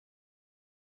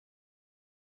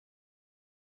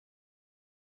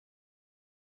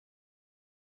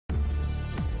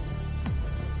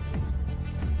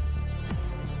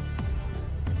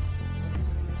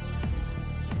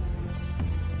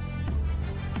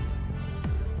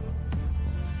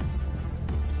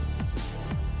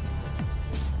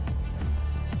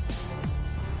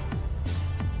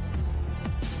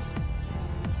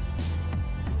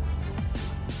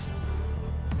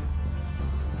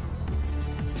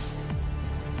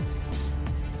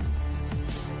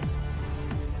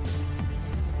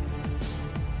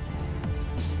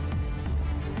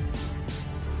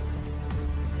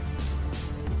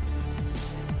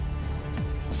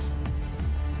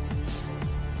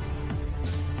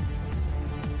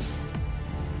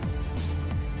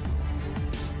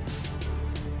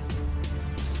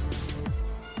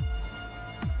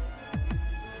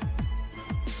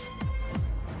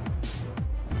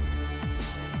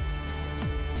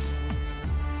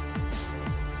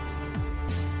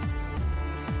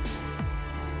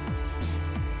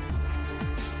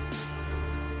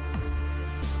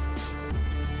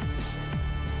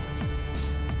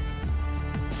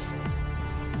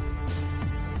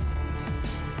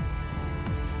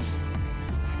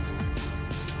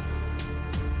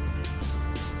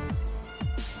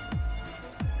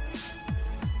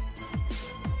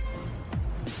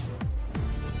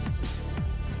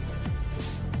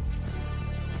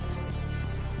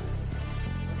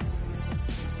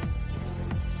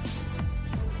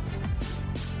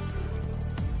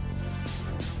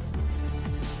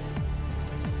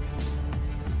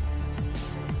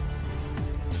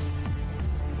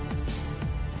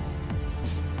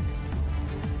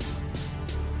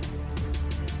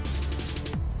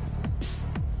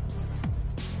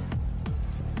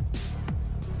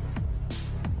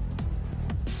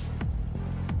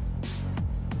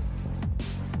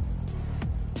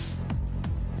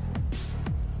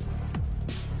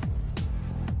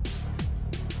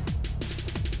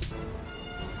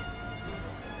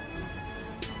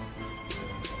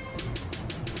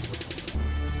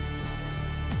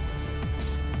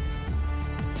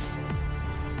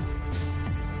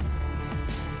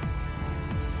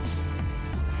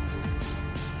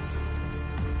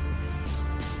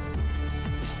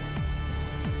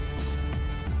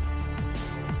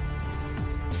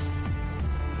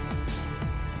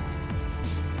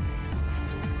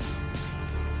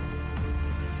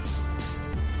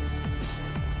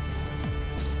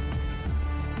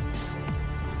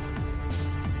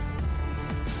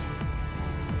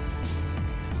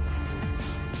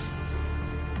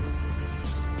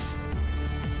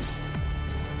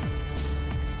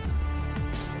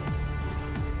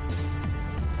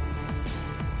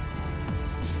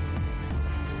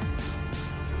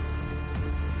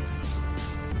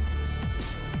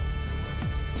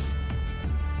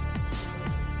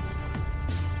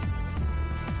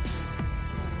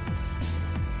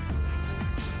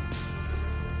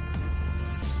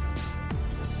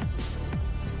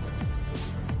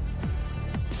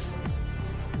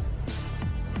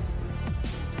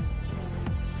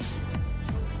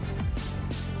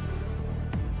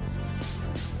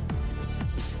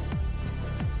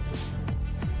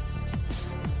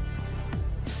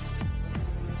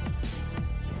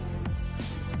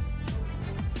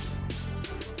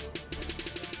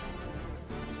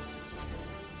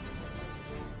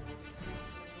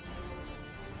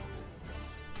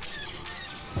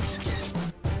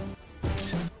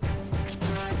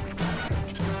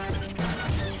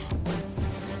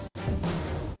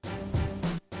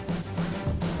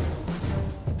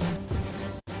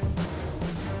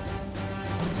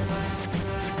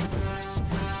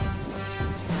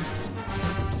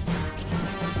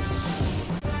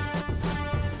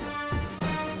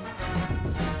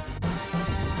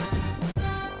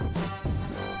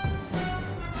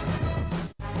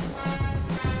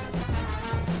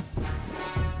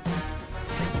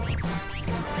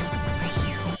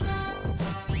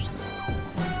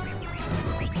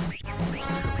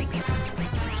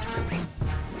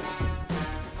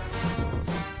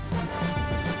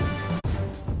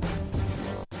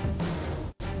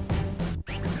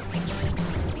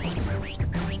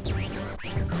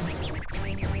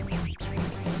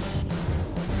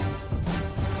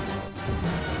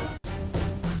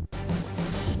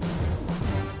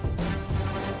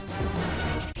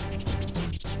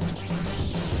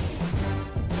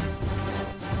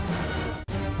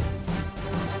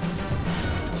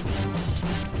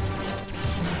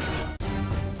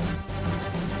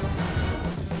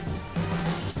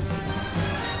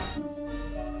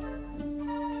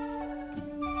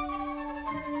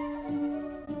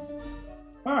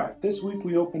Alright, this week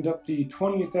we opened up the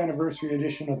 20th anniversary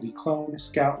edition of the Clone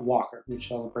Scout Walker, which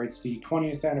celebrates the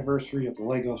 20th anniversary of the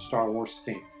LEGO Star Wars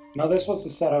theme. Now this was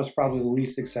the set I was probably the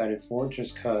least excited for,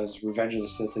 just because Revenge of the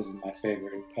Sith isn't my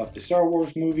favorite of the Star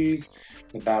Wars movies.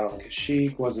 The Battle of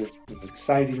Kashyyyk wasn't an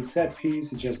exciting set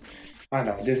piece, I don't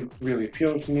know, it didn't really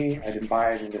appeal to me. I didn't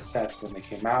buy it into sets when they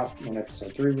came out, when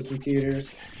Episode 3 was in theaters.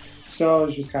 So it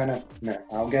was just kind of, no,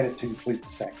 I'll get it to complete the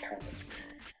set, kind of.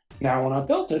 Now, when I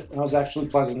built it, I was actually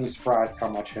pleasantly surprised how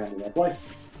much I ended up liking.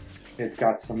 It's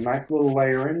got some nice little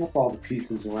layering with all the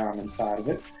pieces around inside of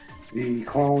it. The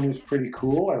clone is pretty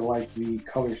cool. I like the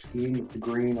color scheme with the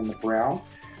green and the brown.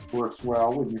 Works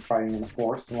well when you're fighting in the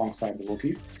forest alongside the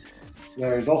Wookiees.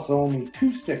 There's also only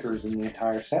 2 stickers in the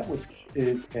entire set, which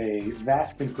is a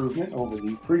vast improvement over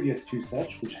the previous 2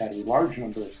 sets, which had a large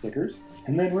number of stickers.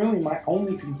 And then really my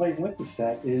only complaint with the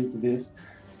set is this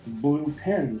blue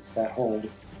pins that hold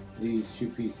these 2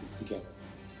 pieces together.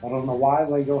 I don't know why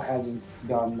LEGO hasn't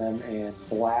done them in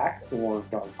black or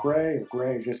dark gray or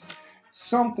gray, just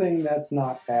something that's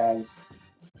not as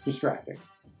distracting.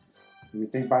 You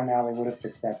would think by now they would have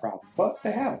fixed that problem, but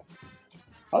they haven't.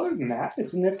 Other than that,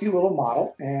 it's a nifty little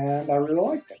model, and I really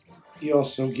like it. You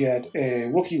also get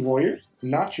a Wookiee warrior,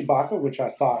 not Chewbacca, which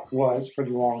I thought was for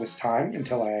the longest time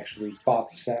until I actually bought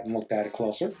the set and looked at it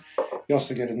closer. You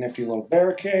also get a nifty little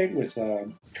barricade with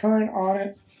a turret on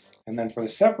it. And then for the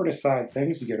separatist side of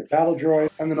things, you get a battle droid,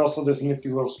 and then also this nifty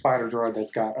little spider droid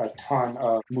that's got a ton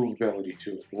of movability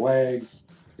to it. The legs,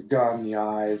 the gun, the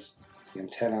eyes, the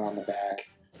antenna on the back.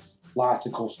 Lots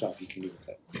of cool stuff you can do with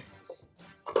it.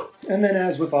 And then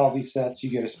as with all these sets,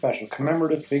 you get a special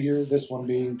commemorative figure, this one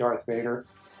being Darth Vader,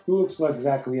 who looks like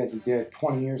exactly as he did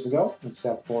 20 years ago,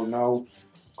 except for no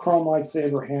chrome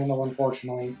lightsaber handle,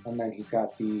 unfortunately, and then he's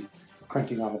got the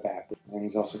printing on the back. And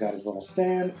he's also got his little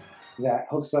stand that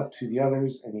hooks up to the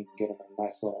others, and you can get them in a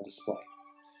nice little display.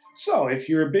 So, if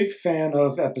you're a big fan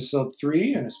of Episode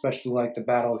 3, and especially like the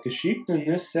Battle of Kashyyyk, then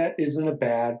this set isn't a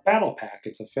bad battle pack.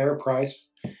 It's a fair price.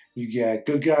 You get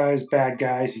good guys, bad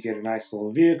guys, you get a nice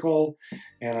little vehicle,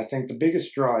 and I think the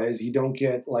biggest draw is you don't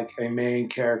get like a main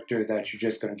character that you're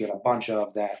just going to get a bunch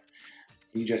of that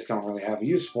you just don't really have a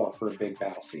use for a big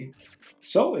battle scene.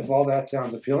 So, if all that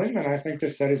sounds appealing, then I think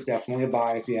this set is definitely a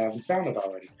buy if you haven't found it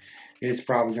already. It's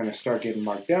probably going to start getting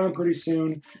marked down pretty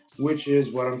soon, which is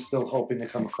what I'm still hoping to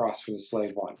come across for the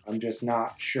Slave One. I'm just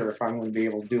not sure if I'm going to be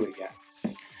able to do it yet.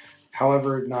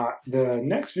 However, not the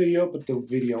next video, but the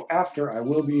video after, I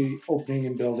will be opening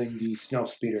and building the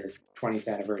Snowspeeder 20th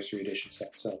Anniversary Edition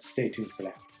set, so stay tuned for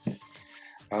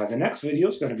that. The next video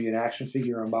is going to be an action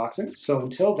figure unboxing, so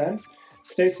until then,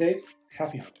 stay safe,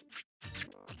 happy hunting.